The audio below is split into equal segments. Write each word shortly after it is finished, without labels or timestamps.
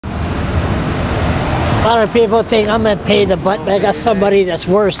A lot of people think I'm a pain in the butt, but I got somebody that's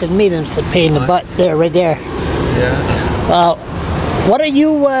worse than me that's a pain in the butt there, right there. Yeah. What are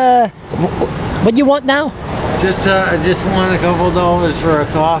you, what do you want now? I just want a couple dollars for a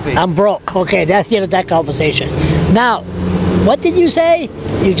coffee. I'm broke. Okay, that's the end of that conversation. Now, what did you say?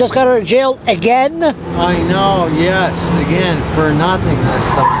 You just got out of jail again? I know, yes. Again, for nothing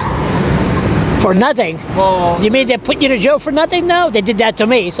this time. For nothing? Well, you mean they put you to jail for nothing now? They did that to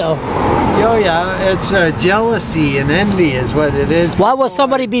me, so. Oh yeah, it's jealousy and envy is what it is. Why would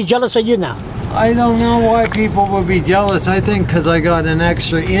somebody be jealous of you now? I don't know why people would be jealous. I think because I got an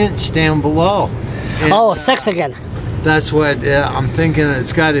extra inch down below. And, sex again. That's what I'm thinking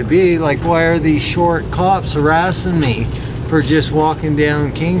it's got to be. Like, why are these short cops harassing me for just walking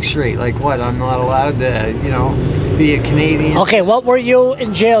down King Street? Like, what? I'm not allowed to, you know, be a Canadian. Okay, what were you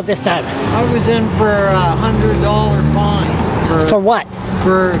in jail this time? I was in for a $100 fine. For what?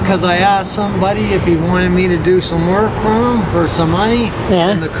 Because I asked somebody if he wanted me to do some work for him for some money,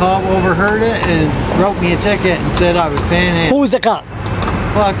 and the cop overheard it and wrote me a ticket and said I was panhandling. Who's the cop?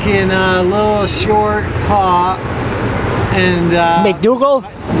 Fucking little short cop. And McDougal?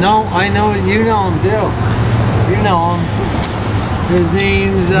 No, I know, you know him too. You know him. His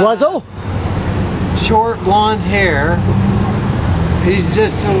name's Wuzzo? Short blonde hair. He's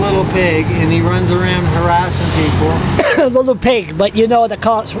just a little pig, and he runs around harassing people. A little pig, but you know the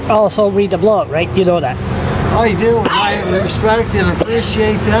cops also read the blog, right? You know that. I do, and I respect and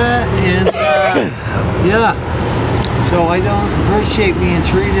appreciate that, and yeah. So I don't appreciate being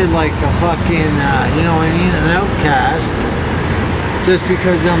treated like a fucking, you know what I mean, an outcast, just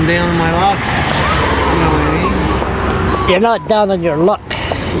because I'm down on my luck. You know what I mean? You're not down on your luck.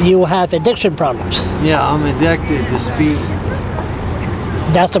 You have addiction problems. Yeah, I'm addicted to speed.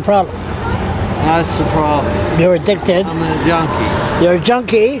 That's the problem. That's the problem. You're addicted. I'm a junkie. You're a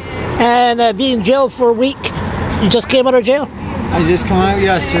junkie, and being in jail for a week. You just came out of jail? I just came out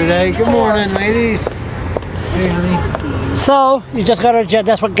yesterday. Good morning, ladies. Hey, honey. So, you just got out of jail.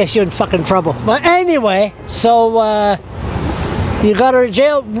 That's what gets you in fucking trouble. But anyway, so, you got out of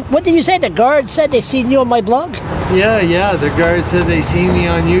jail. What did you say? The guard said they seen you on my blog? Yeah, the guard said they seen me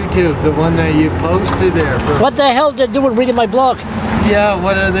on YouTube, the one that you posted there. What the hell are they doing reading my blog? Yeah,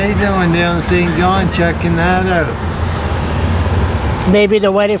 what are they doing down in St. John checking that out? Maybe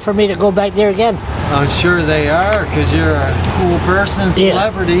they're waiting for me to go back there again. I'm sure they are, because you're a cool person,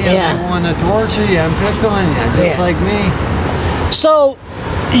 celebrity, and they want to torture you and pick on you, just like me. So,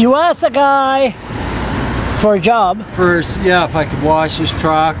 you asked the guy for a job. First, if I could wash his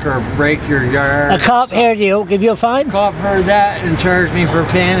truck or break your yard. A cop heard you, give you a fine? Cop heard that and charged me for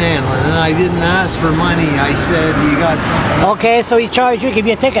panhandling, and I didn't ask for money. I said, you got something. Okay, so he charged you, give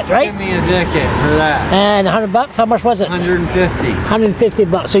you a ticket, right? Give me a ticket for that. And $100, how much was it? 150. 150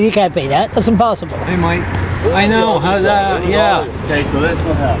 bucks, so you can't pay that. That's impossible. Hey, Mike. I know, how's that? Yeah. Okay, so that's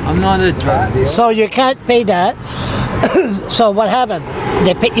what happened. I'm not a drug dealer. So you can't pay that. So what happened?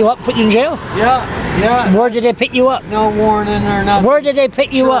 They pick you up, put you in jail? Yeah. Where did they pick you up? No warning or nothing. Where did they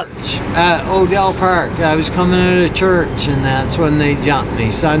pick you up? At Odell Park. I was coming out of church, and that's when they jumped me,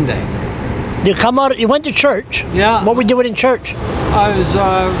 Sunday. You went to church? Yeah. What were you doing in church? I was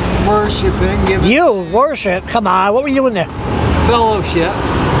worshiping, You worship? Come on, what were you doing there? Fellowship.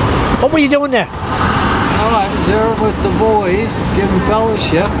 What were you doing there? Oh, I was there with the boys, giving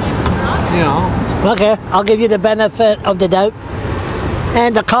fellowship, you know. Okay, I'll give you the benefit of the doubt.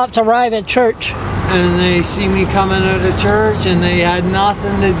 And the cops arrive at church. And they see me coming out of church, and they had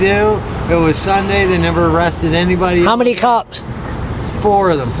nothing to do. It was Sunday, they never arrested anybody. How many cops?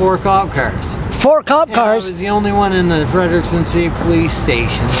 4 of them, 4 cop cars. 4 cop cars? I was the only one in the Fredericton Police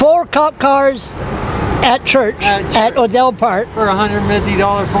station. 4 cop cars at church at Odell Park. For a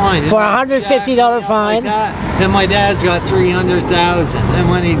 $150 fine. For a $150 fine. Like that. And my dad's got $300,000. And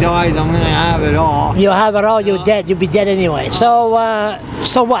when he dies, I'm going to have it all. You'll have it all, you're dead. You'll be dead anyway. So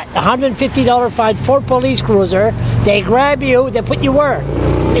what? $150 fine, 4 police cruiser. They grab you, they put you where?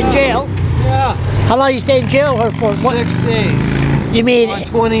 In jail? Yeah. How long you stay in jail for? 6 days. You mean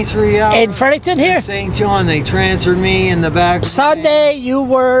 23 hours. In Fredericton here? In St. John, they transferred me in the back. Sunday, you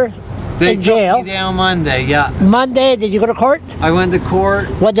were in jail. They took me down Monday, yeah. Monday, did you go to court? I went to court.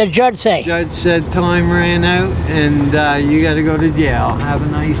 What did the judge say? The judge said time ran out and you got to go to jail. Have a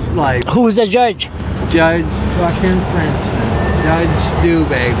nice life. Who's the judge? Judge fucking Frenchman. Judge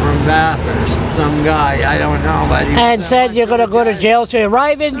Dubé from Bathurst. Some guy, I don't know, but he and said you're going to go to jail, so you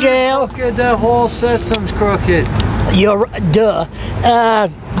arrive in jail. Crooked, the whole system's crooked.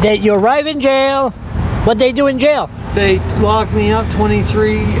 That you arrive in jail. What they do in jail? They locked me up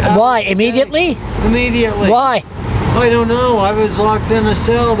 23 hours. Why? Immediately? Immediately. Why? I don't know. I was locked in a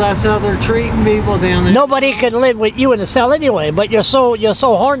cell. That's how they're treating people down there. Nobody could live with you in the cell anyway. But you're so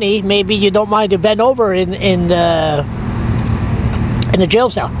horny. Maybe you don't mind to bend over in the jail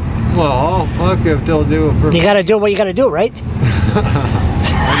cell. Well, fuck if they'll do it for You got to do what you got to do, right?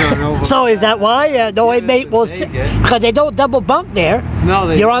 I don't know. So is that why no inmate will sit? Because they don't double bunk there. No,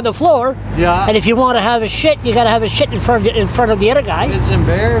 they. You're on the floor. Yeah. And if you want to have a shit, you got to have a shit in front of the other guy. It's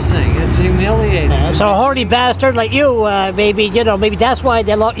embarrassing. It's humiliating. So a horny bastard like you, maybe that's why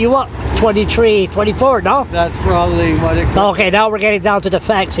they lock you up. 23, 24, no? That's probably what it could. Okay, now we're getting down to the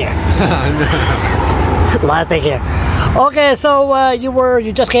facts here. Laughing here. Okay, so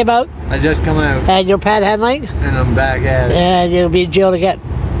you just came out I just come out and you're panhandling, and I'm back at it. and you'll be in jail again.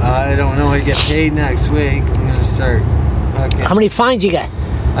 I don't know. I get paid next week. I'm gonna start. Okay. How many fines you got?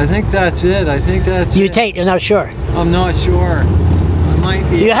 I think that's it. You take, you're not sure. I'm not sure. I might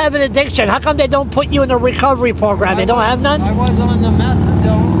be. You have an addiction. How come they don't put you in a recovery program? They don't have none? I was on the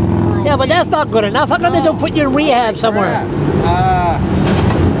methadone for a Yeah, but week. that's not good enough. How come they don't put you in rehab somewhere?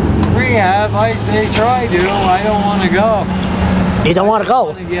 Rehab, they try to. I don't want to go. You don't want to I go?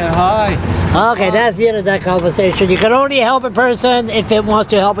 want to get high. Okay, that's the end of that conversation. You can only help a person if it wants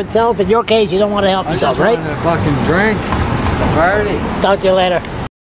to help itself. In your case, you don't want to help I yourself, just right? want to fucking drink, party. Talk to you later.